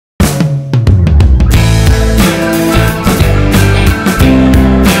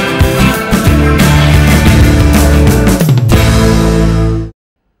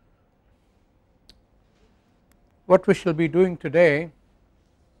What we shall be doing today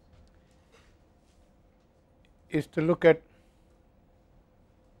is to look at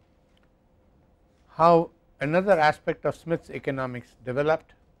how another aspect of Smith's economics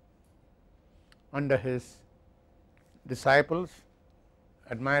developed under his disciples,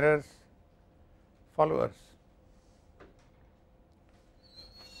 admirers, followers.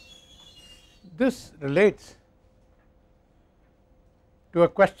 This relates to a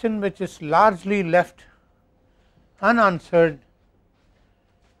question which is largely left unanswered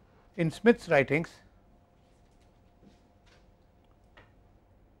in Smith's writings.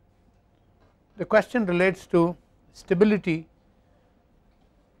 The question relates to stability,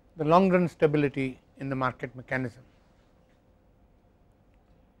 the long run stability in the market mechanism.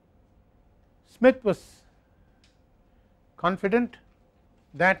 Smith was confident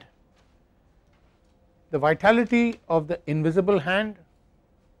that the vitality of the invisible hand,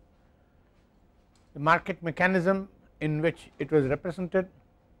 the market mechanism in which it was represented,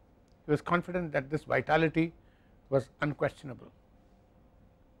 he was confident that this vitality was unquestionable.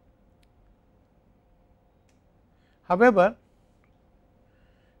 However,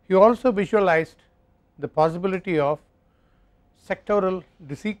 he also visualized the possibility of sectoral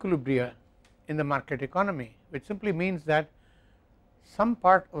disequilibria in the market economy, which simply means that some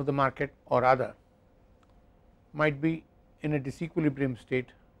part of the market or other might be in a disequilibrium state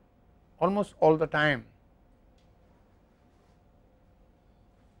almost all the time.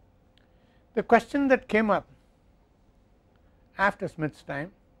 The question that came up after Smith's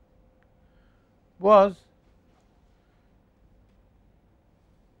time was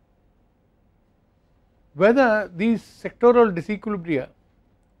whether these sectoral disequilibria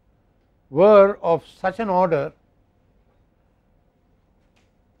were of such an order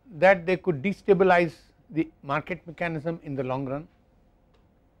that they could destabilize the market mechanism in the long run.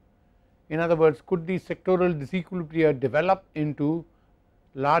 In other words, could these sectoral disequilibria develop into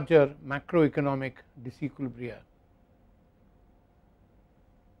larger macroeconomic disequilibria?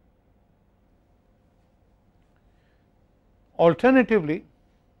 Alternatively,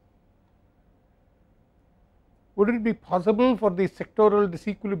 would it be possible for these sectoral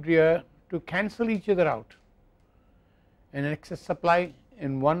disequilibria to cancel each other out? An excess supply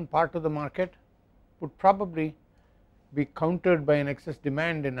in one part of the market would probably be countered by an excess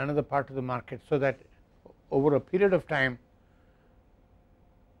demand in another part of the market, so that over a period of time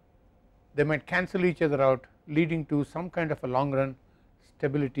they might cancel each other out, leading to some kind of a long run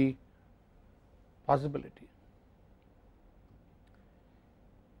stability possibility.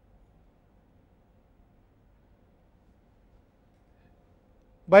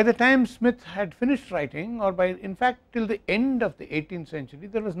 By the time Smith had finished writing, or by in fact till the end of the 18th century,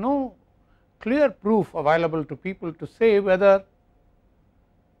 there was no clear proof available to people to say whether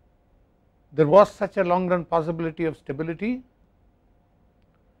there was such a long run possibility of stability.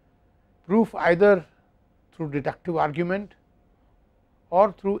 Proof either through deductive argument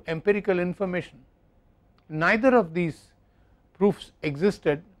or through empirical information. Neither of these proofs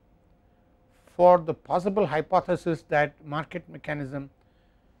existed for the possible hypothesis that market mechanism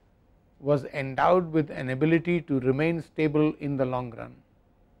was endowed with an ability to remain stable in the long run.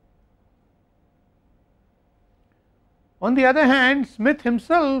 On the other hand, Smith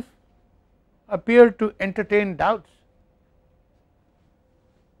himself appeared to entertain doubts.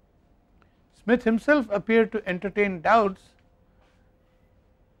 Smith himself appeared to entertain doubts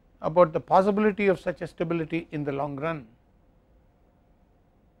about the possibility of such a stability in the long run.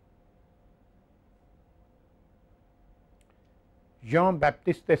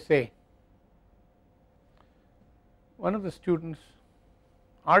 Jean-Baptiste Say, one of the students,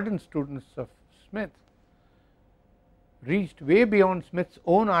 ardent students of Smith, reached way beyond Smith's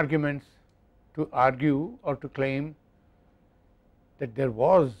own arguments to argue or to claim that there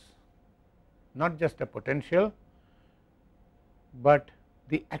was not just a potential, but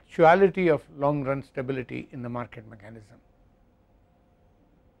the actuality of long run stability in the market mechanism.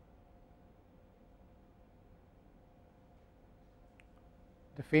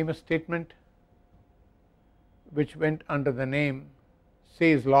 The famous statement which went under the name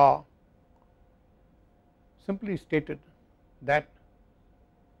Say's law simply stated that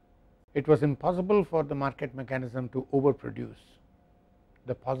it was impossible for the market mechanism to overproduce.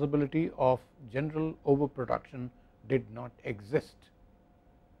 The possibility of general overproduction did not exist.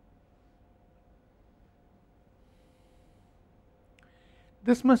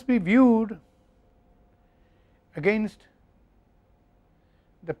 This must be viewed against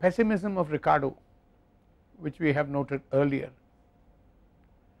the pessimism of Ricardo, which we have noted earlier.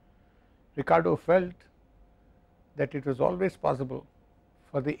 Ricardo felt that it was always possible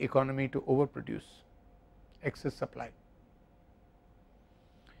for the economy to overproduce, excess supply.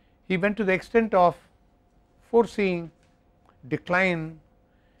 He went to the extent of foreseeing decline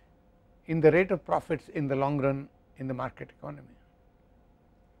in the rate of profits in the long run in the market economy.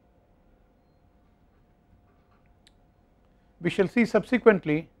 We shall see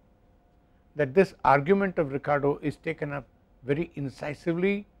subsequently that this argument of Ricardo is taken up very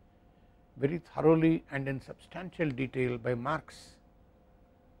incisively, very thoroughly and in substantial detail by Marx.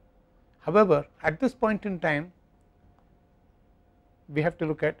 However, at this point in time we have to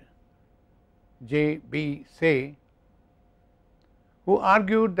look at J. B. Say, who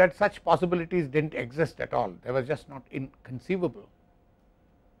argued that such possibilities did not exist at all, they were just not inconceivable.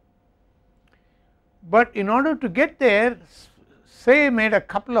 But in order to get there, Say made a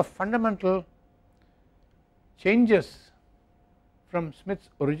couple of fundamental changes from Smith's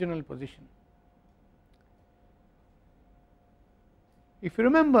original position. If you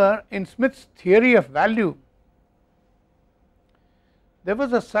remember, in Smith's theory of value, there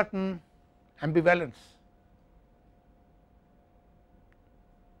was a certain ambivalence.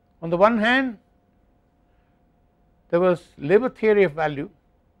 On the one hand, there was labor theory of value,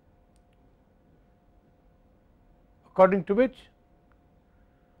 according to which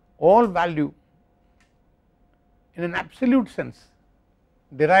all value in an absolute sense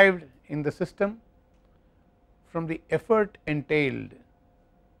derived in the system from the effort entailed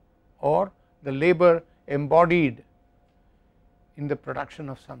or the labor embodied in the production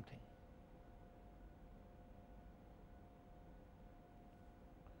of something.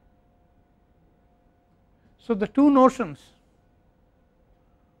 So, the two notions,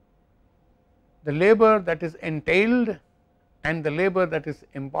 the labor that is entailed and the labor that is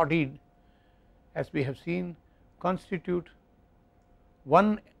embodied, as we have seen, constitute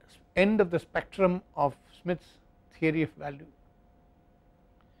one end of the spectrum of Smith's theory of value.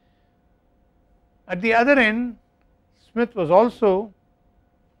 At the other end, Smith was also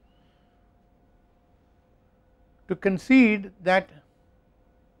to concede that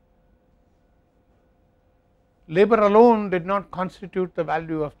labor alone did not constitute the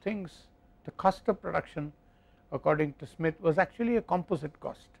value of things. The cost of production, according to Smith, was actually a composite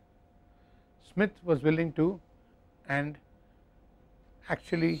cost. Smith was willing to and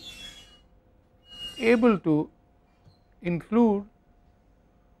actually able to include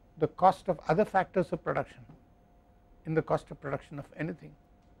the cost of other factors of production in the cost of production of anything.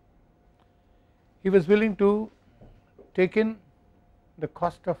 He was willing to take in the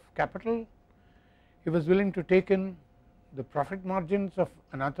cost of capital, he was willing to take in the profit margins of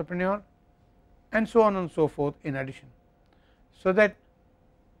an entrepreneur, and so on and so forth in addition. So that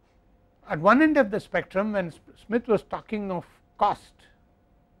at one end of the spectrum, when Smith was talking of cost,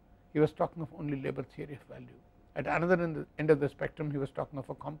 he was talking of only labor theory of value. At another end of the spectrum, he was talking of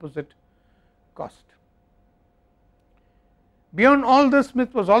a composite cost. Beyond all this,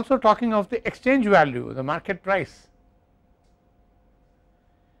 Smith was also talking of the exchange value, the market price,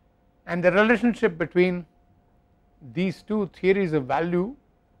 and the relationship between these two theories of value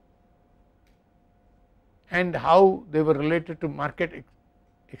and how they were related to market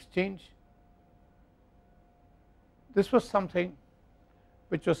exchange. This was something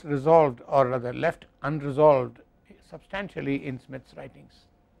which was resolved, or rather left unresolved substantially in Smith's writings.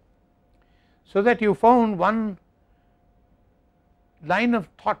 So that you found one line of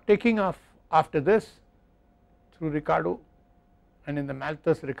thought taking off after this through Ricardo and in the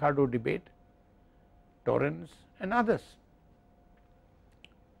Malthus-Ricardo debate, Torrens and others,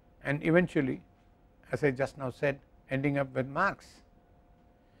 and eventually, as I just now said, ending up with Marx.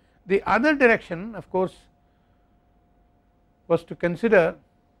 The other direction, of course, was to consider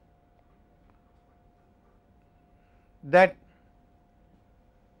that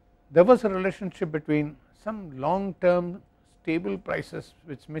there was a relationship between some long term stable prices,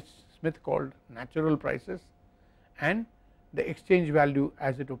 which Smith called natural prices, and the exchange value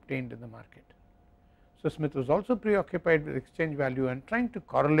as it obtained in the market. So, Smith was also preoccupied with exchange value and trying to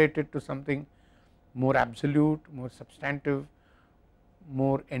correlate it to something more absolute, more substantive,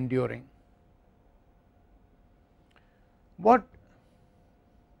 more enduring. What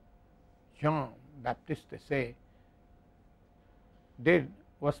Jean-Baptiste Say did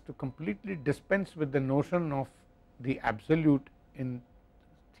was to completely dispense with the notion of the absolute in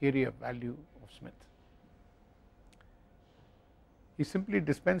theory of value of Smith. He simply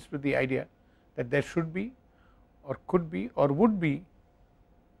dispensed with the idea that there should be or could be or would be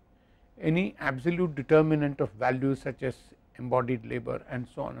any absolute determinant of value such as embodied labor and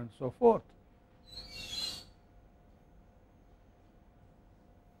so on and so forth.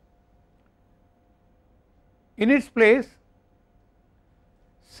 In its place,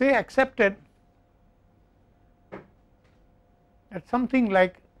 Say accepted that something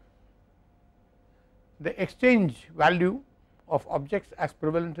like the exchange value of objects as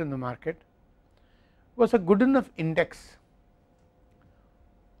prevalent in the market was a good enough index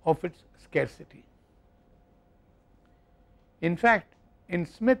of its scarcity. In fact, in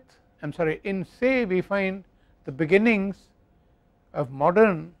Say we find the beginnings of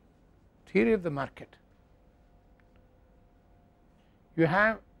modern theory of the market. You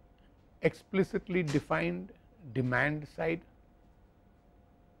have explicitly defined demand side,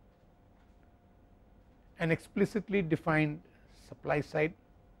 an explicitly defined supply side.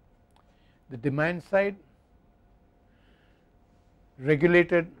 The demand side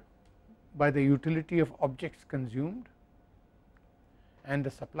regulated by the utility of objects consumed, and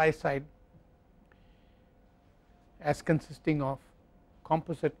the supply side as consisting of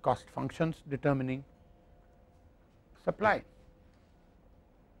composite cost functions determining supply.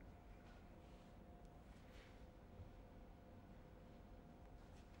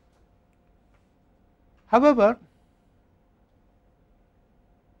 However,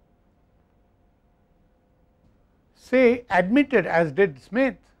 Say admitted, as did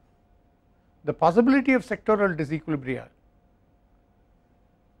Smith, the possibility of sectoral disequilibria,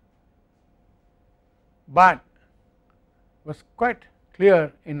 but was quite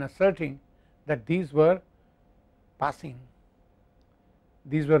clear in asserting that these were passing,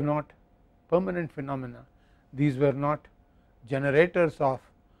 these were not permanent phenomena, these were not generators of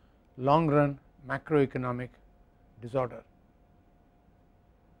long run macroeconomic disorder.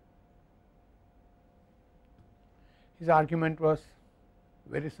 His argument was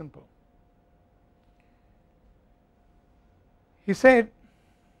very simple. He said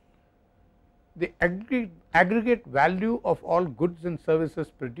the aggregate value of all goods and services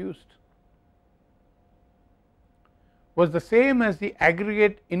produced was the same as the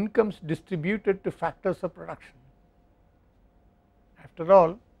aggregate incomes distributed to factors of production. After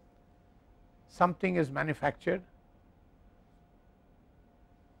all, something is manufactured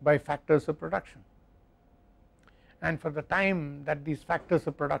by factors of production, and for the time that these factors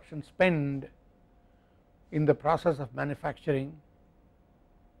of production spend in the process of manufacturing,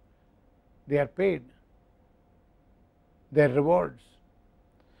 they are paid, they are rewards.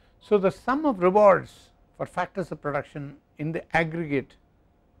 So, the sum of rewards for factors of production in the aggregate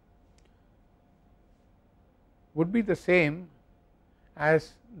would be the same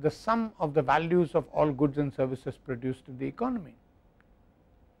as the sum of the values of all goods and services produced in the economy.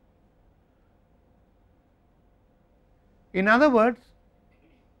 In other words,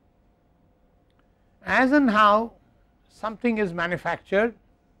 as and how something is manufactured,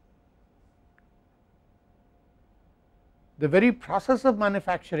 the very process of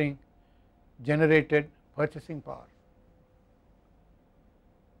manufacturing generated purchasing power.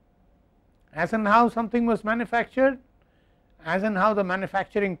 As and how something was manufactured, as and how the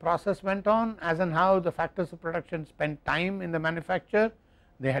manufacturing process went on, as and how the factors of production spent time in the manufacture,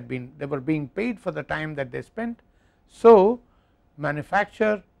 they were being paid for the time that they spent. So,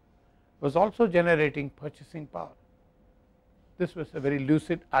 manufacture was also generating purchasing power. This was a very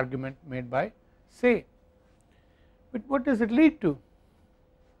lucid argument made by Say. But what does it lead to?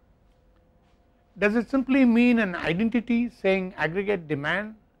 Does it simply mean an identity saying aggregate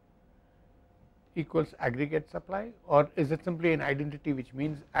demand equals aggregate supply, or is it simply an identity which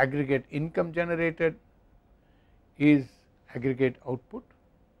means aggregate income generated is aggregate output?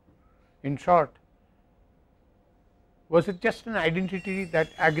 In short, was it just an identity that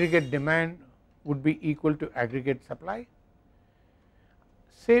aggregate demand would be equal to aggregate supply?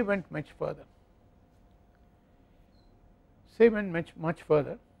 Say went much further. Say went much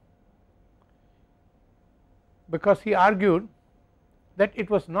further, because he argued that it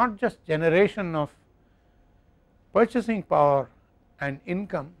was not just generation of purchasing power and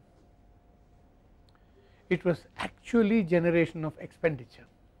income, it was actually generation of expenditure.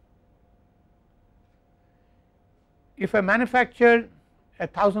 If I manufactured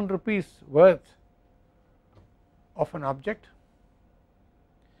 1,000 rupees worth of an object,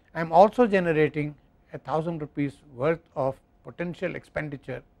 I am also generating 1,000 rupees worth of potential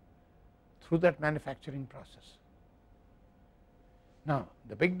expenditure through that manufacturing process. Now,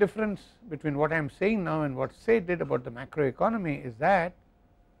 the big difference between what I am saying now and what Say did about the macroeconomy is that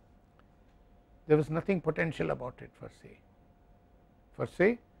there was nothing potential about it for Say. For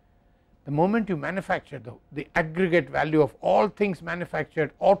Say, the moment you manufacture, the aggregate value of all things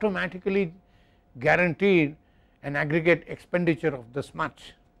manufactured automatically guaranteed an aggregate expenditure of this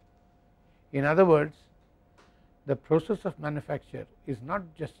much. In other words, the process of manufacture is not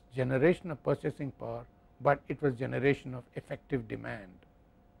just generation of purchasing power, but it was generation of effective demand.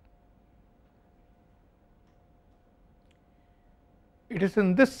 It is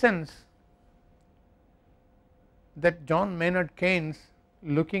in this sense that John Maynard Keynes,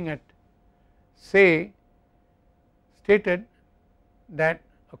 looking at Say, stated that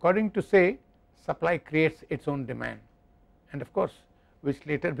according to Say, supply creates its own demand, and of course which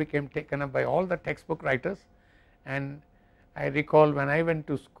later became taken up by all the textbook writers. And I recall when I went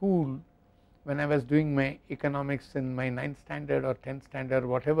to school, when I was doing my economics in my 9th standard or 10th standard,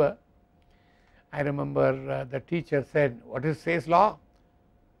 whatever, I remember the teacher said, what is Say's law?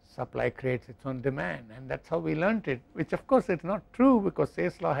 Supply creates its own demand, and that is how we learnt it, which of course is not true, because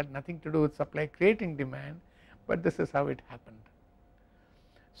Say's law had nothing to do with supply creating demand, but this is how it happened.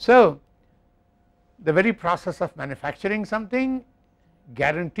 So the very process of manufacturing something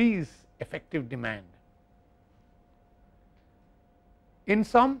guarantees effective demand. In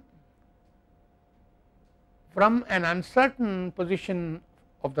sum, from an uncertain position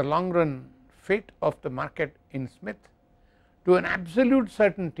of the long run fate of the market in Smith to an absolute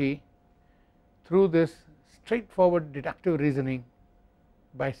certainty through this straightforward deductive reasoning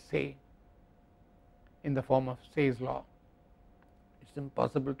by Say in the form of Say's law, it is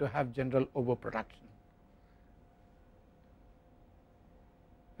impossible to have general overproduction.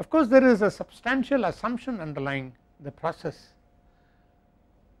 Of course, there is a substantial assumption underlying the process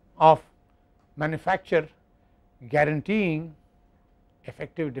of manufacture guaranteeing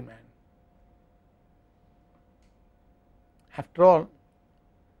effective demand. After all,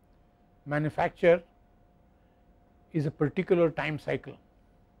 manufacture is a particular time cycle,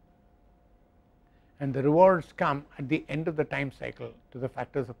 and the rewards come at the end of the time cycle to the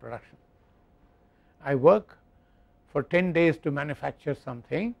factors of production. I work for 10 days to manufacture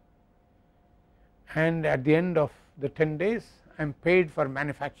something, and at the end of the 10 days I am paid for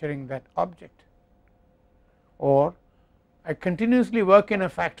manufacturing that object. Or I continuously work in a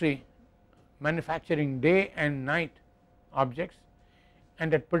factory manufacturing day and night objects,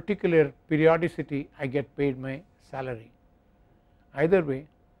 and at particular periodicity I get paid my salary. Either way,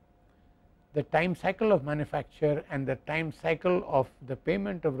 the time cycle of manufacture and the time cycle of the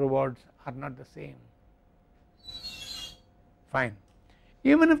payment of rewards are not the same. Fine.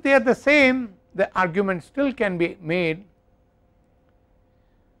 Even if they are the same, the argument still can be made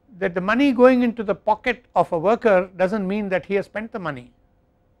that the money going into the pocket of a worker does not mean that he has spent the money.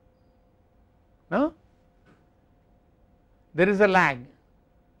 No? There is a lag.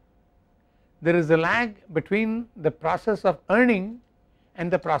 There is a lag between the process of earning and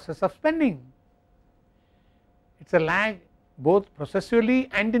the process of spending. It is a lag both processually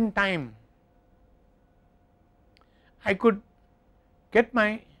and in time. I could get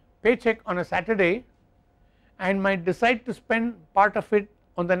my paycheck on a Saturday and might decide to spend part of it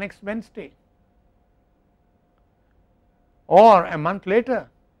on the next Wednesday or a month later.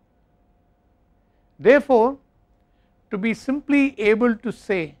 Therefore, to be simply able to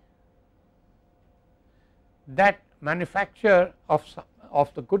say that manufacture of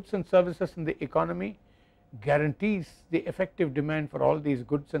the goods and services in the economy guarantees the effective demand for all these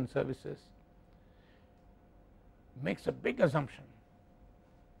goods and services makes a big assumption.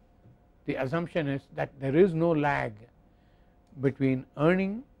 The assumption is that there is no lag between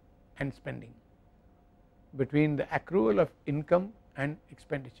earning and spending, between the accrual of income and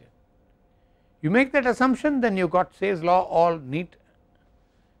expenditure. You make that assumption, then you got Say's law all neat,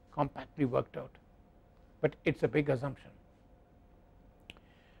 compactly worked out, but it is a big assumption.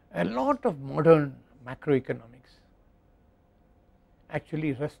 A lot of modern macroeconomics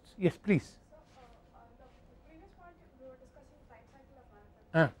actually rests. Yes, please. So, the previous point we were discussing time cycle of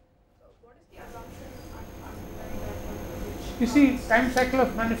manufacturing. So, what is the assumption underlying that? You see, time cycle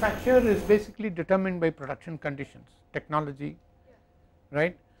of manufacture is basically determined by production conditions, technology,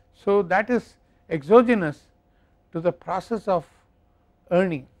 right. So, that is exogenous to the process of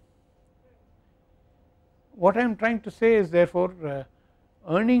earning. What I am trying to say is, therefore,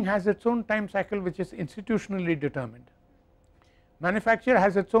 earning has its own time cycle which is institutionally determined. Manufacture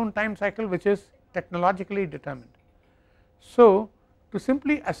has its own time cycle which is technologically determined. So, to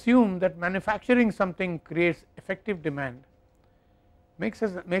simply assume that manufacturing something creates effective demand makes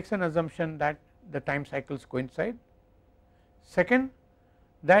an assumption that the time cycles coincide. Second,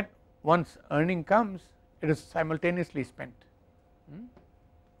 that once earning comes, it is simultaneously spent.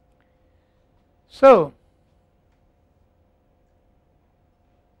 So,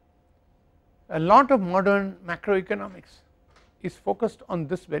 a lot of modern macroeconomics is focused on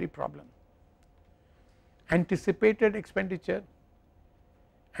this very problem: anticipated expenditure,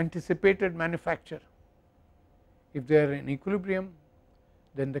 anticipated manufacture. If they are in equilibrium,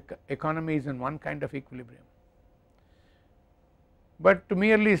 then the economy is in one kind of equilibrium. But to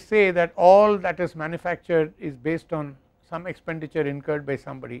merely say that all that is manufactured is based on some expenditure incurred by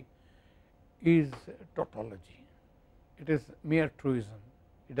somebody is tautology, it is mere truism,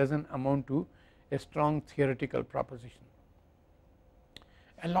 it does not amount to a strong theoretical proposition.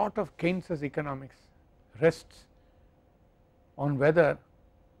 A lot of Keynes's economics rests on whether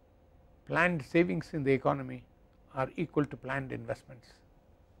planned savings in the economy are equal to planned investments.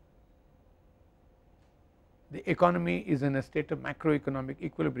 The economy is in a state of macroeconomic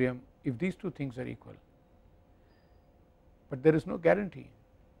equilibrium if these two things are equal, but there is no guarantee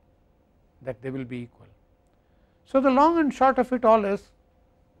that they will be equal. So, the long and short of it all is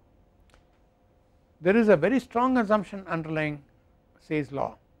there is a very strong assumption underlying Say's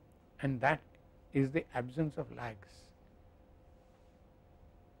law, and that is the absence of lags.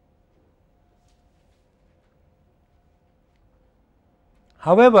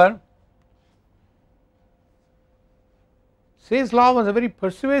 However, Say's law was a very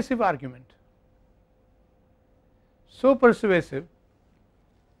persuasive argument, so persuasive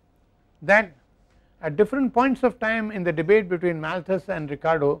that at different points of time in the debate between Malthus and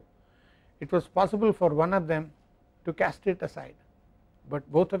Ricardo, it was possible for one of them to cast it aside,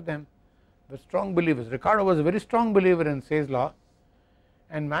 but both of them were strong believers. Ricardo was a very strong believer in Say's law,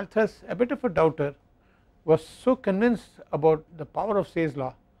 and Malthus, a bit of a doubter, was so convinced about the power of Say's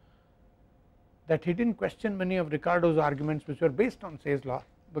law that he did not question many of Ricardo's arguments which were based on Say's law,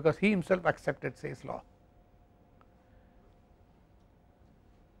 because he himself accepted Say's law.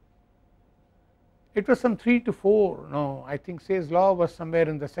 It was some 3 to 4, no, I think Say's law was somewhere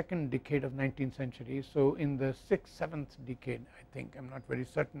in the second decade of 19th century. So, in the 6th, 7th decade, I think, I am not very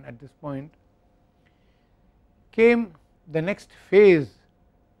certain at this point, came the next phase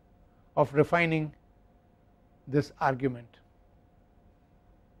of refining this argument.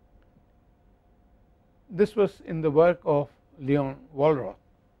 This was in the work of Leon Walras,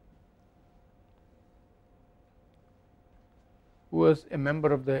 who was a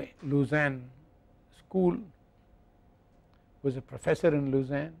member of the Lausanne school, was a professor in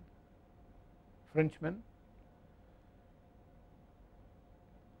Lausanne, Frenchman,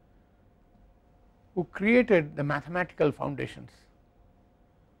 who created the mathematical foundations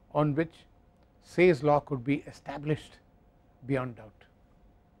on which Say's law could be established beyond doubt.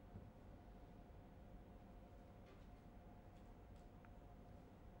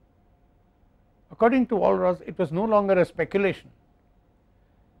 According to Walras, it was no longer a speculation,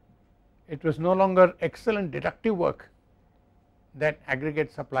 it was no longer excellent deductive work that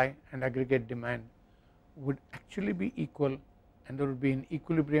aggregate supply and aggregate demand would actually be equal, and there would be an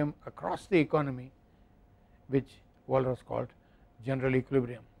equilibrium across the economy, which Walras called general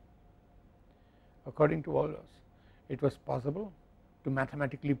equilibrium. According to Walras, it was possible to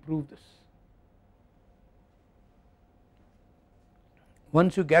mathematically prove this.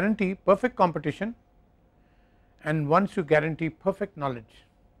 Once you guarantee perfect competition and once you guarantee perfect knowledge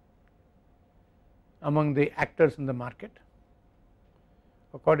among the actors in the market,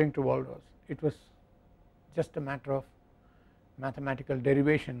 according to Walras, it was just a matter of mathematical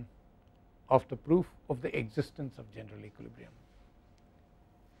derivation of the proof of the existence of general equilibrium.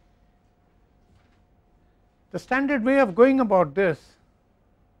 The standard way of going about this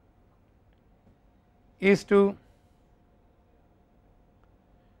is to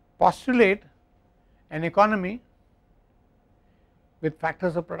postulate an economy with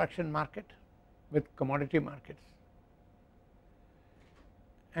factors of production market, with commodity markets,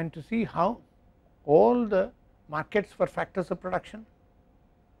 and to see how all the markets for factors of production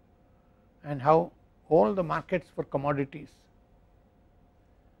and how all the markets for commodities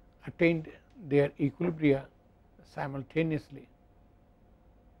attained their equilibria simultaneously.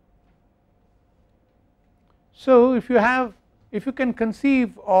 So, if you can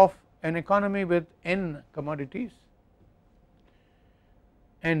conceive of an economy with n commodities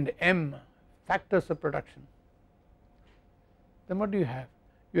and m factors of production, then what do you have?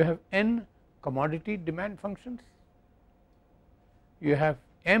 You have n commodity demand functions, you have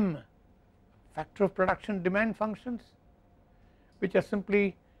m factor of production demand functions, which are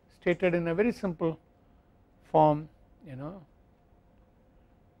simply stated in a very simple form,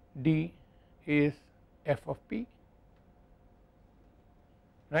 D is f of p,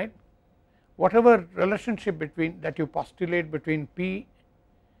 right. Whatever relationship between that you postulate between p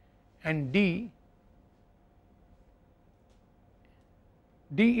and D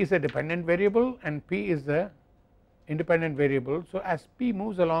is a dependent variable and p is the independent variable. So, as p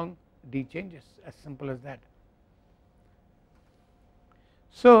moves along, D changes, as simple as that.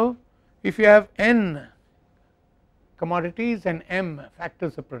 So, if you have n commodities and m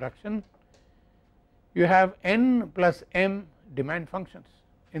factors of production, you have n plus m demand functions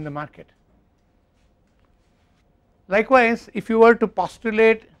in the market. Likewise, if you were to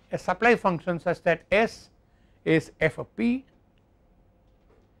postulate a supply function such that S is f of p,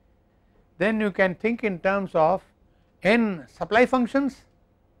 then you can think in terms of n supply functions,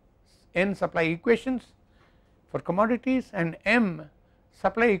 n supply equations for commodities and m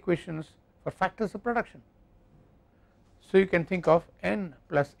supply equations for factors of production. So, you can think of n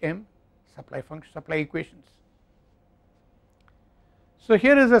plus m supply equations. So,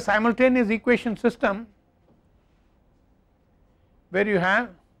 here is a simultaneous equation system where you have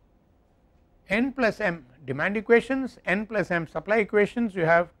n plus m demand equations, n plus m supply equations, you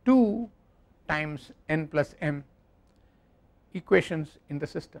have 2 times n plus m equations in the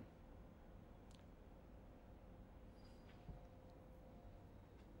system.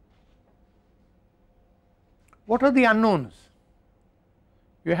 What are the unknowns?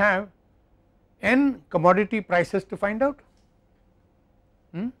 You have n commodity prices to find out,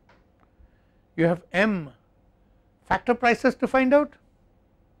 you have m factor prices to find out.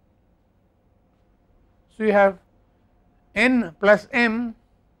 So, you have n plus m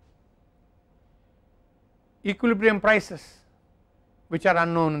equilibrium prices which are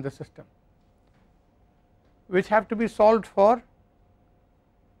unknown in the system, which have to be solved for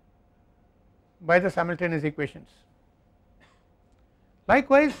by the simultaneous equations.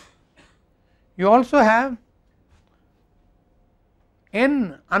 Likewise, you also have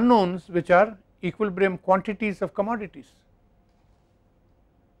n unknowns which are equilibrium quantities of commodities.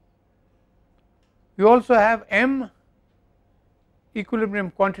 You also have m equilibrium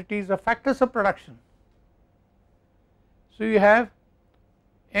quantities of factors of production. So, you have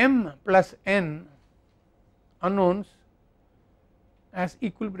m plus n unknowns as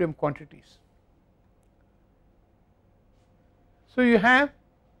equilibrium quantities. So, you have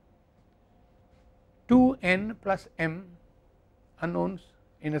 2n plus m unknowns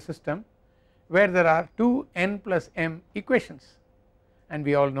in a system where there are 2n plus m equations, and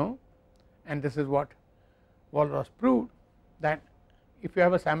we all know, and this is what Walras proved, that if you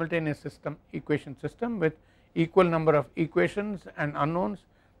have a simultaneous system equation system with equal number of equations and unknowns,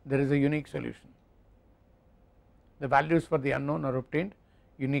 there is a unique solution. The values for the unknown are obtained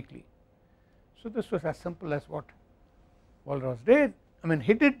uniquely. So, this was as simple as what Walras did. I mean,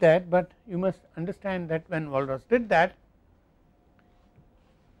 he did that, but you must understand that when Walras did that,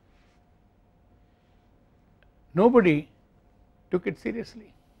 nobody took it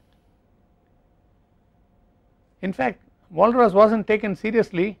seriously. In fact, Walras was not taken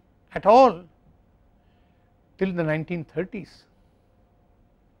seriously at all till the 1930s.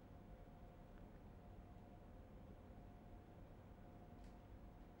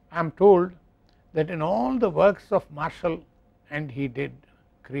 I am told that in all the works of Marshall, and he did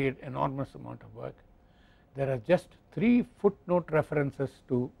create enormous amount of work, there are just 3 footnote references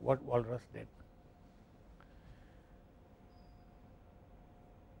to what Walras did.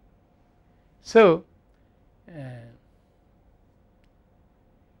 So,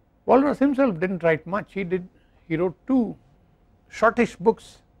 Walras himself did not write much. He wrote 2 shortish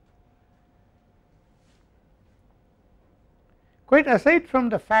books. Quite aside from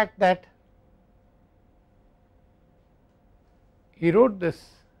the fact that he wrote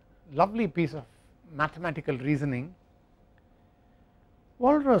this lovely piece of mathematical reasoning,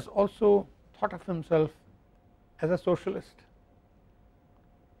 Walras also thought of himself as a socialist.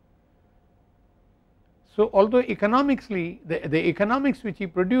 So, although economically the economics which he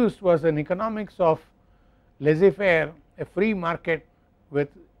produced was an economics of laissez-faire, a free market with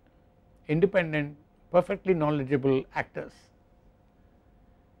independent, perfectly knowledgeable actors,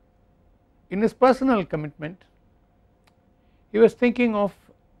 in his personal commitment he was thinking of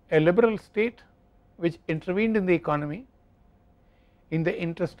a liberal state which intervened in the economy in the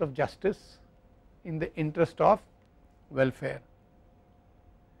interest of justice, in the interest of welfare,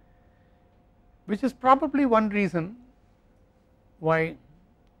 which is probably one reason why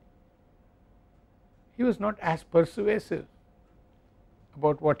he was not as persuasive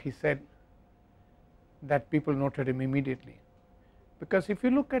about what he said that people noted him immediately. Because if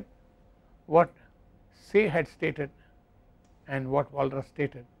you look at what Say had stated and what Walras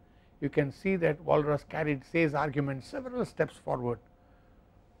stated, you can see that Walras carried Say's argument several steps forward,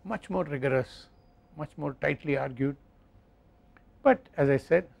 much more rigorous, much more tightly argued, but as I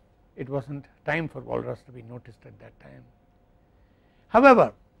said, it was not time for Walras to be noticed at that time.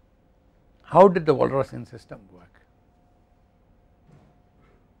 However, how did the Walrasian system work?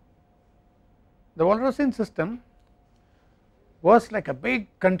 The Walrasian system was like a big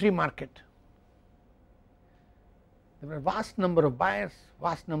country market. There were a vast number of buyers,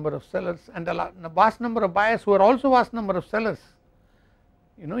 vast number of sellers, and a vast number of buyers who were also vast number of sellers.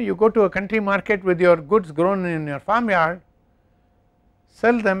 you go to a country market with your goods grown in your farmyard,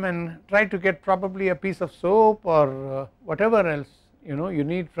 sell them and try to get probably a piece of soap or whatever else you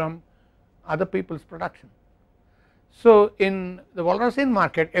need from other people's production. So in the Walrasian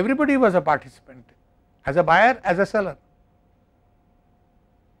market, everybody was a participant, as a buyer, as a seller.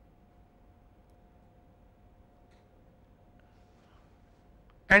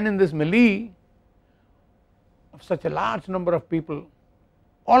 And in this melee of such a large number of people,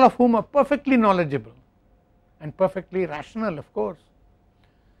 all of whom are perfectly knowledgeable and perfectly rational, of course,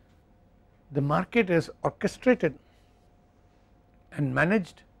 the market is orchestrated and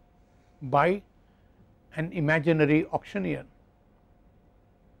managed by an imaginary auctioneer.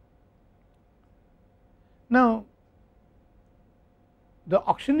 Now, the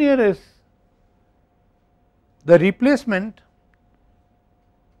auctioneer is the replacement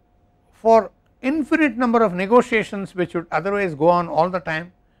for infinite number of negotiations which would otherwise go on all the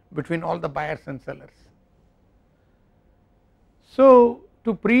time between all the buyers and sellers. So,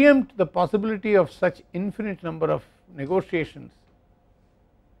 to preempt the possibility of such infinite number of negotiations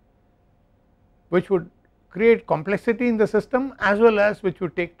which would create complexity in the system as well as which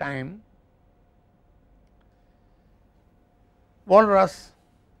would take time, Walras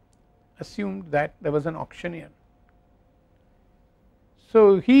assumed that there was an auctioneer.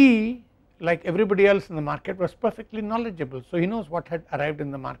 So, he, like everybody else in the market, was perfectly knowledgeable. So, he knows what had arrived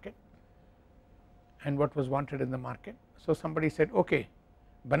in the market and what was wanted in the market. So, somebody said, okay,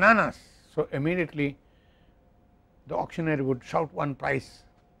 bananas. So, immediately the auctioneer would shout one price,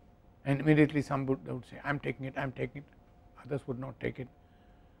 and immediately some would say, I am taking it, I am taking it, others would not take it.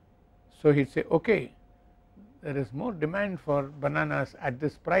 So, he would say, okay, there is more demand for bananas at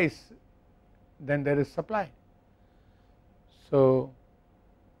this price than there is supply. So,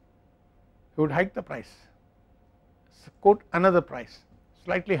 he would hike the price, quote another price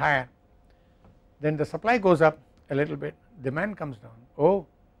slightly higher, then the supply goes up a little bit, demand comes down, oh,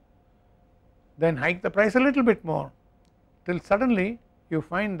 then hike the price a little bit more, till suddenly you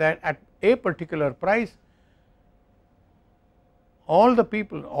find that at a particular price all the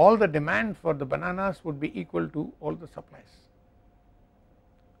people, all the demand for the bananas would be equal to all the supplies.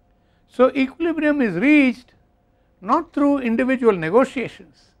 So, equilibrium is reached not through individual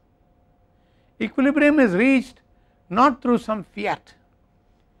negotiations, equilibrium is reached not through some fiat,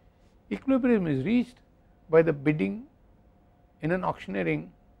 equilibrium is reached by the bidding in an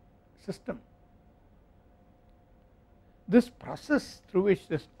auctioneering system. This process through which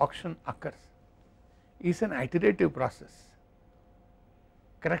this auction occurs is an iterative process,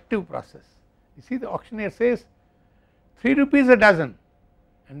 corrective process. You see, the auctioneer says 3 rupees a dozen,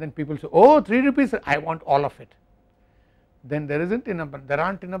 and then people say, oh, 3 rupees, I want all of it. Then there isn't enough, there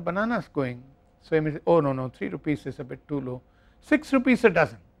aren't enough bananas going. So, you may say, oh no, 3 rupees is a bit too low, 6 rupees a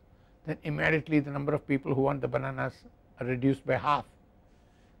dozen. Then immediately the number of people who want the bananas are reduced by half,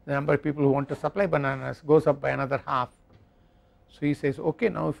 the number of people who want to supply bananas goes up by another half. So, he says, okay,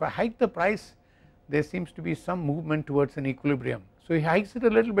 now if I hike the price, there seems to be some movement towards an equilibrium. So, he hikes it a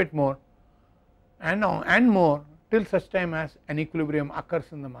little bit more and now and more till such time as an equilibrium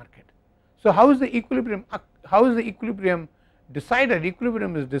occurs in the market. So, how is the equilibrium decided?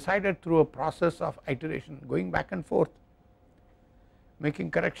 Equilibrium is decided through a process of iteration, going back and forth,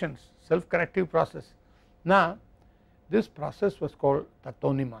 making corrections, self corrective process. Now, this process was called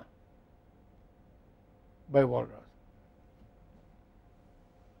tatonema by Walras.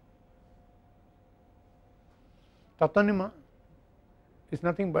 Tatonema is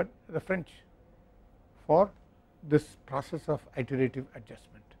nothing but the French for this process of iterative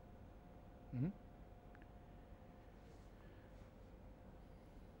adjustment.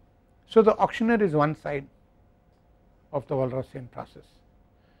 So, the auctioneer is one side of the Walrasian process.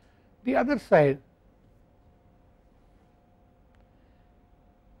 The other side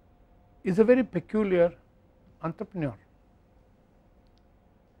is a very peculiar entrepreneur.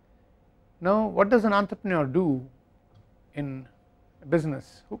 Now, what does an entrepreneur do in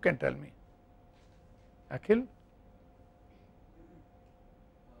business? Who can tell me? Akhil?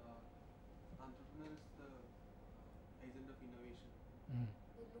 Entrepreneur is the agent of innovation.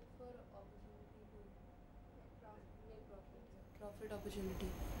 They look for opportunity to make profit opportunity.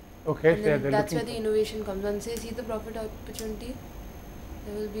 Okay, And so then they're that's where looking the innovation comes. Once they see the profit opportunity,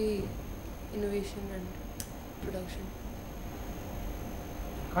 there will be innovation and production.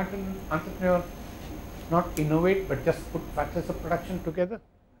 Can't an entrepreneur not innovate but just put factors of production together?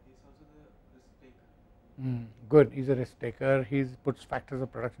 He's also the risk taker. Good, he is a risk taker, he puts factors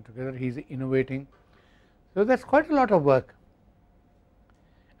of production together, he is innovating. So, that is quite a lot of work.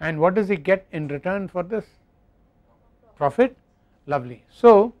 And what does he get in return for this? Profit. lovely.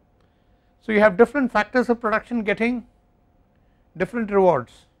 So you have different factors of production getting different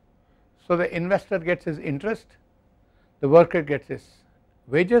rewards. So the investor gets his interest, the worker gets his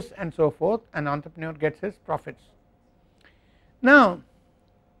wages and so forth, and entrepreneur gets his profits. Now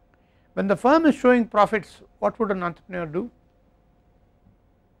when the firm is showing profits, what would an entrepreneur do?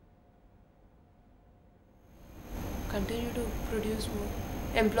 Continue to produce more,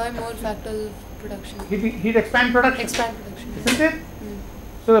 employ more factors of production. He'd expand production. Expand production. Isn't it?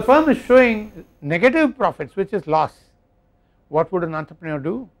 So the firm is showing negative profits, which is loss. What would an entrepreneur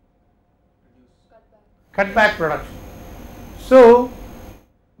do? Cut back production. So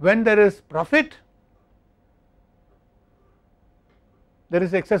when there is profit, there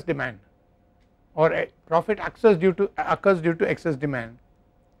is excess demand, or a profit occurs due to excess demand,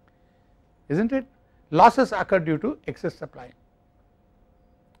 isn't it? Losses occur due to excess supply.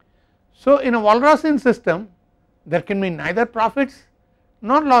 So in a Walrasian system, there can be neither profits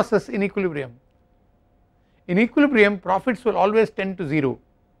nor losses in equilibrium. In equilibrium, profits will always tend to 0,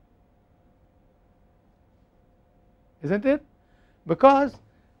 isn't it? Because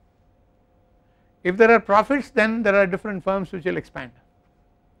if there are profits, then there are different firms which will expand.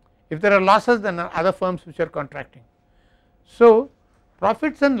 If there are losses, then there are other firms which are contracting. So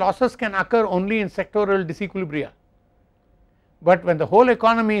profits and losses can occur only in sectoral disequilibria, but when the whole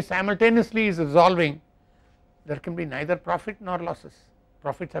economy simultaneously is resolving, there can be neither profit nor losses.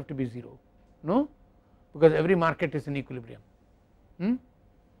 Profits have to be 0, no, because every market is in equilibrium.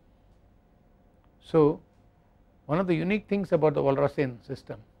 So one of the unique things about the Walrasian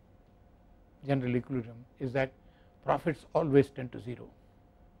system, general equilibrium, is that profits always tend to 0.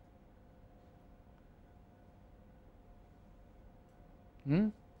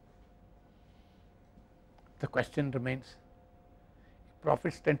 The question remains, if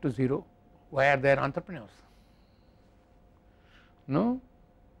profits tend to 0, why are there entrepreneurs? No?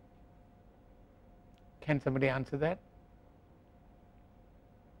 Can somebody answer that?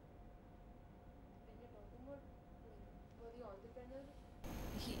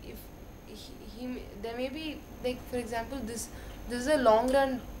 There may be, like for example, this is a long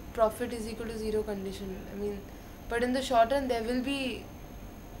run profit is equal to 0 condition. I mean, but in the short run there will be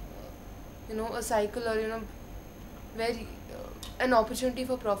a cycle, or where an opportunity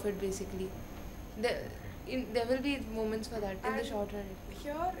for profit basically. There will be moments for that in the short run.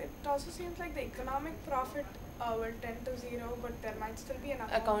 Here it also seems like the economic profit will tend to 0, but there might still be an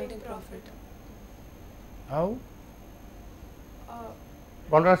accounting profit. How?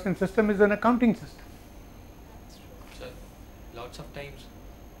 Walrasian system is an accounting system. So lots of times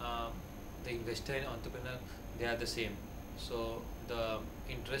the investor and entrepreneur, they are the same. So the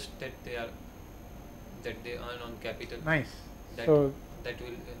interest that they earn on capital, Nice. that So will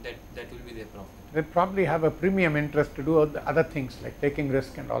be their profit. they probably have a premium interest to do all the other things like taking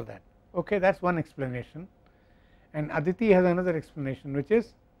risk and all that. Okay, that is one explanation, and Aditi has another explanation, which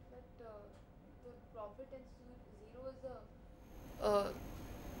is That the profit tends to 0 is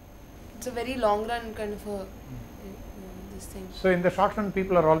it's a very long run kind of a this thing. so in the short run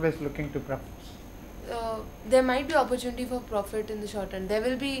people are always looking to profits. There might be opportunity for profit in the short run. There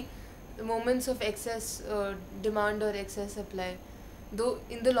will be moments of excess demand or excess supply, though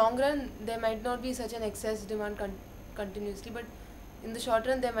in the long run there might not be such an excess demand continuously, but in the short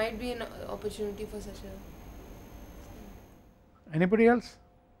run there might be an opportunity for such a. Anybody else?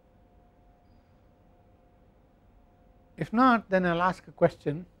 If not, then I will ask a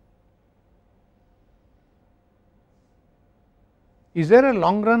question. Is there a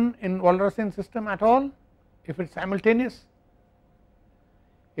long run in Walrasian system at all if it is simultaneous?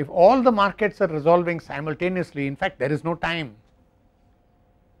 If all the markets are resolving simultaneously, in fact there is no time,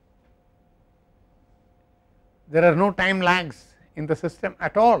 there are no time lags in the system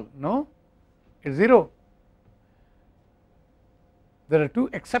at all, no, it is 0. There are two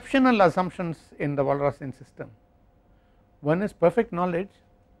exceptional assumptions in the Walrasian system. One is perfect knowledge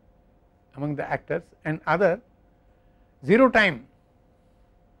among the actors, and other 0 time.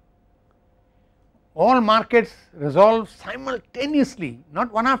 All markets resolve simultaneously,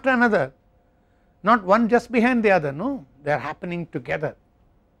 not one after another, not one just behind the other, no, they are happening together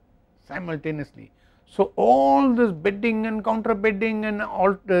simultaneously. So all this bidding and counter bidding and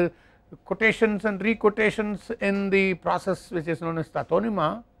all the quotations and requotations in the process which is known as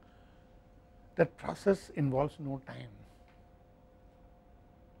tatonema, that process involves no time.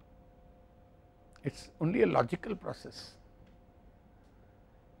 It is only a logical process,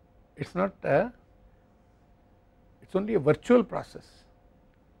 it is not a, it is only a virtual process,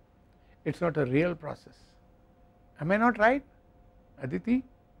 it is not a real process. Am I not right, Aditi?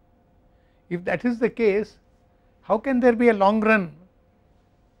 If that is the case, how can there be a long run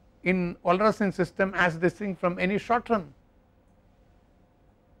in Walrasian system as distinct from any short run?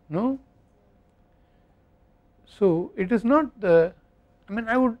 No. So it is not the, I mean,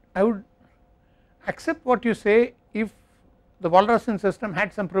 I would accept what you say if the Walrasian system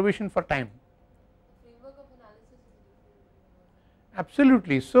had some provision for time. Framework of analysis is different.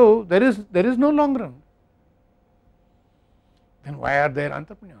 Absolutely. So there is no long run. Then why are there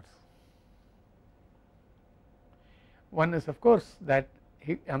entrepreneurs? One is of course that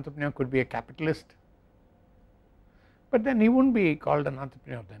entrepreneur could be a capitalist, but then he wouldn't be called an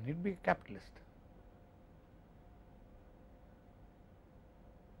entrepreneur, then he would be a capitalist.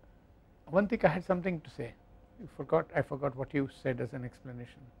 Avantika had something to say. I forgot what you said as an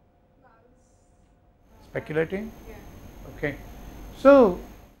explanation. Speculating? Yeah. Okay. So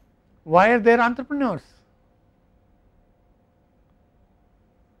why are there entrepreneurs?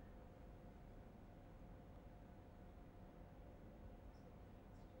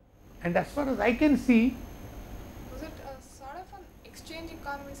 And as far as I can see, Was it a sort of an exchange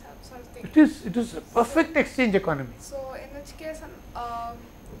economy sort of thing? it is a perfect exchange economy. So in which case an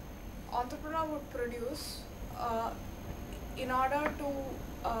entrepreneur would produce in order to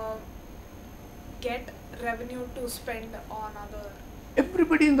get revenue to spend on other.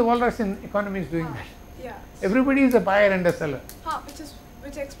 Everybody in the Walrasian economy is doing that. Yeah. Everybody is a buyer and a seller.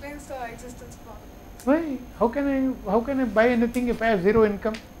 Which explains the existence of entrepreneurs. Why? How can I buy anything if I have zero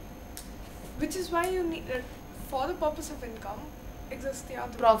income? Which is why you need for the purpose of income exists the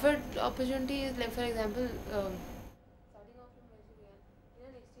entrepreneur. Profit opportunity is like, for example, starting off from where you began, in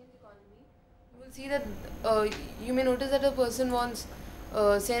an exchange economy, you will see that you may notice that a person wants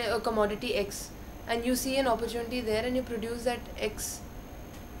say a commodity X, and you see an opportunity there and you produce that X.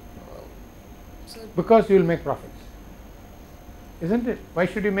 So Because you will make profits, isn't it? Why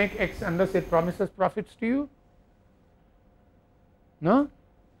should you make X unless it promises profits to you? No?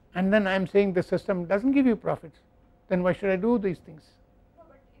 And then I am saying the system does not give you profits, then why should I do these things? No,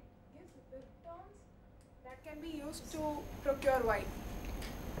 but it gives returns that can be used to procure Y.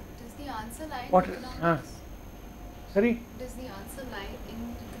 Does the answer lie in What? economics? Sorry? Does the answer lie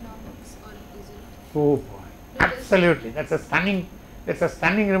in economics, or is it? Oh boy, absolutely. That's a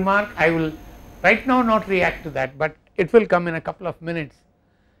stunning remark. I will right now not react to that, but it will come in a couple of minutes.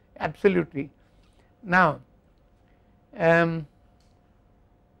 Absolutely. Now,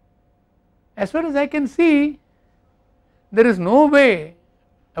 as far as I can see, there is no way,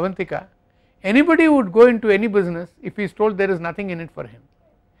 Avantika, anybody would go into any business if he is told there is nothing in it for him.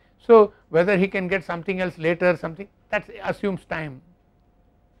 So whether he can get something else later, something that assumes time.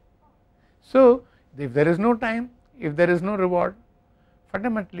 So if there is no time, if there is no reward,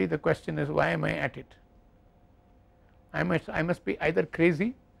 fundamentally the question is, why am I at it? I must be either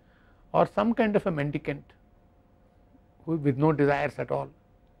crazy or some kind of a mendicant with no desires at all,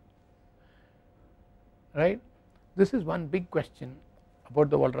 right. This is one big question about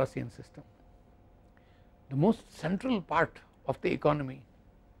the Walrasian system. The most central part of the economy,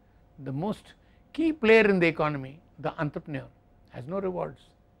 the most key player in the economy, the entrepreneur, has no rewards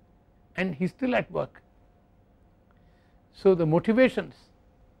and he is still at work. So the motivations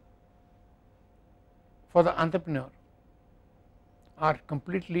for the entrepreneur are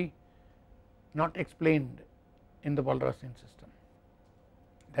completely not explained in the Walrasian system.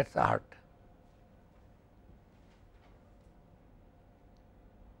 That is the art.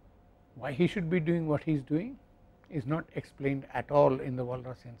 Why he should be doing what he is doing is not explained at all in the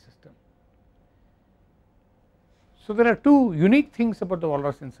Walrasian system. So there are two unique things about the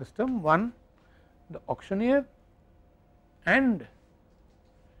Walrasian system. One, the auctioneer and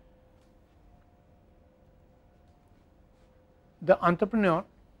the entrepreneur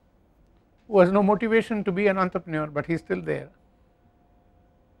who has no motivation to be an entrepreneur, but he is still there.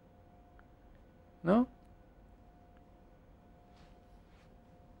 No?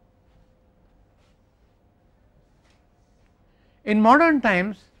 In modern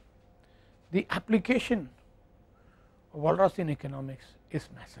times, the application of Walrasian economics is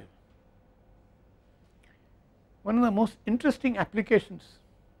massive. One of the most interesting applications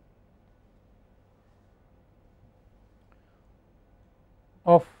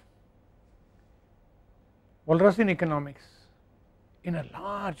of Walrasian economics in a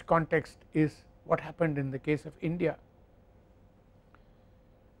large context is what happened in the case of India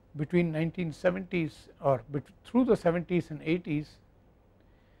between 1970s or through the 70s and 80s.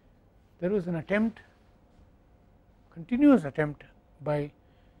 There was an attempt, continuous attempt by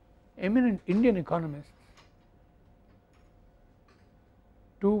eminent Indian economists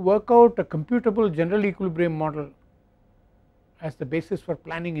to work out a computable general equilibrium model as the basis for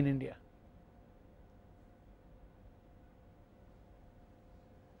planning in India.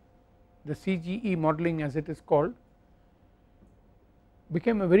 the CGE modeling as it is called,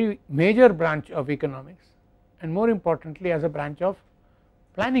 became a very major branch of economics, and more importantly as a branch of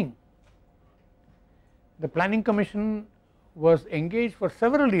planning. The Planning Commission was engaged for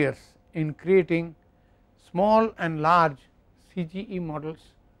several years in creating small and large CGE models.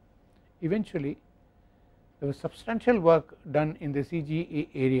 Eventually there was substantial work done in the CGE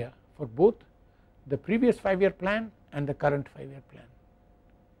area for both the previous 5-year plan and the current 5-year plan.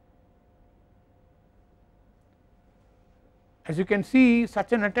 As you can see,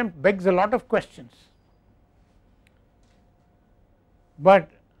 such an attempt begs a lot of questions, but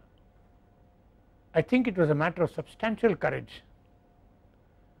I think it was a matter of substantial courage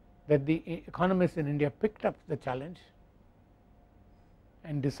that the economists in India picked up the challenge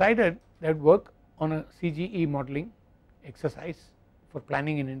and decided they would work on a CGE modeling exercise for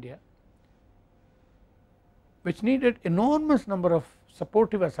planning in India, which needed enormous number of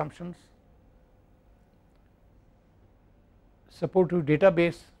supportive assumptions, supportive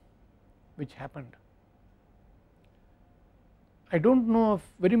database, which happened. I do not know of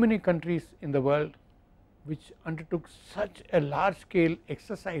very many countries in the world which undertook such a large scale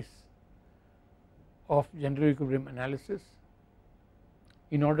exercise of general equilibrium analysis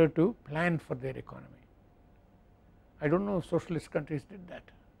in order to plan for their economy. I do not know if socialist countries did that,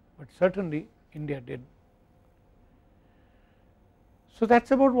 but certainly India did. So that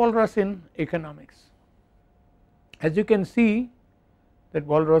is about Walras in economics. As you can see that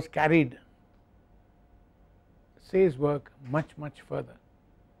Walras carried Say's work much further,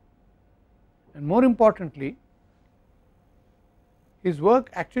 and more importantly his work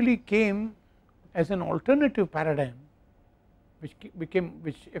actually came as an alternative paradigm which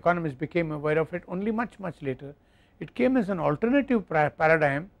economists became aware of it only much later. It came as an alternative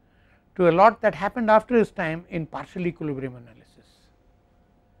paradigm to a lot that happened after his time in partial equilibrium analysis.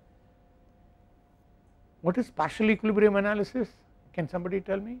 What is partial equilibrium analysis? Can somebody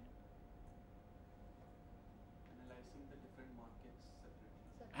tell me? Analyzing the different markets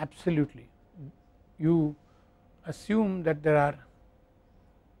separately. Absolutely. You assume that there are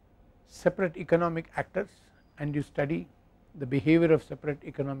separate economic actors and you study the behavior of separate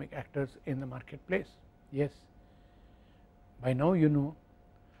economic actors in the marketplace. Yes, by now you know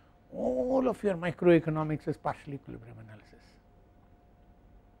all of your microeconomics is partial equilibrium analysis.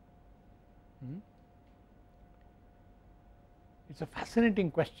 It is a fascinating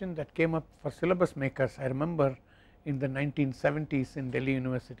question that came up for syllabus makers. I remember in the 1970s in Delhi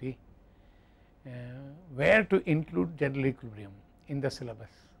University where to include general equilibrium in the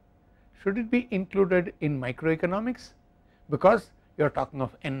syllabus. Should it be included in microeconomics because you are talking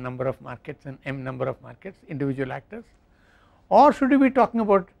of n number of markets and m number of markets, individual actors, or should you be talking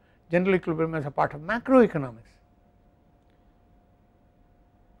about general equilibrium as a part of macroeconomics?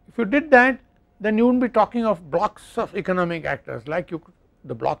 If you did that, then you would not be talking of blocks of economic actors like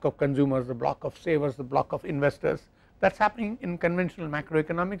the block of consumers, the block of savers, the block of investors. That is happening in conventional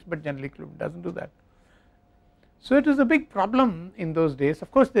macroeconomics, but general equilibrium does not do that. So it was a big problem in those days. Of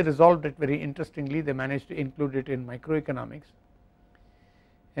course they resolved it very interestingly, they managed to include it in microeconomics,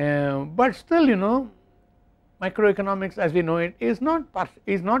 but still microeconomics as we know it is not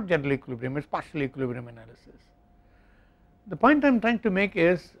general equilibrium, it is partial equilibrium analysis. The point I am trying to make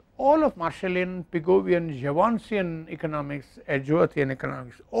is all of Marshallian, Pigovian, Jevonsian economics, Edgeworthian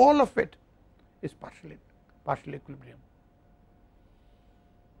economics, all of it is partial equilibrium,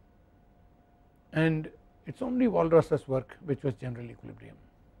 and it is only Walras's work which was general equilibrium.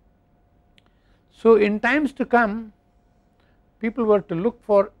 So in times to come people were to look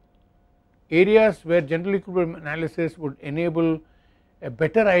for areas where general equilibrium analysis would enable a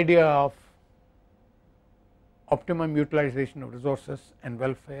better idea of optimum utilization of resources and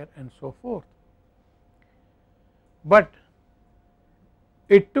welfare and so forth, but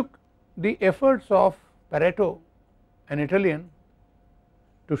it took the efforts of Pareto, an Italian,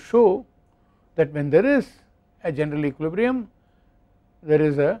 to show that when there is a general equilibrium there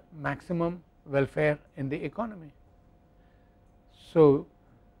is a maximum welfare in the economy. So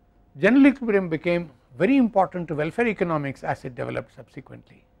general equilibrium became very important to welfare economics as it developed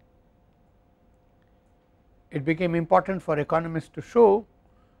subsequently. It became important for economists to show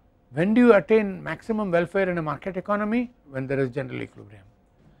when do you attain maximum welfare in a market economy, when there is general equilibrium.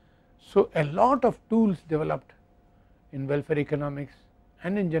 So a lot of tools developed in welfare economics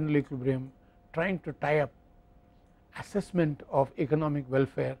and in general equilibrium trying to tie up assessment of economic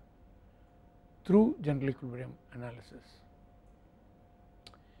welfare through general equilibrium analysis.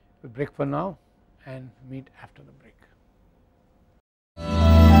 We will break for now and meet after the break.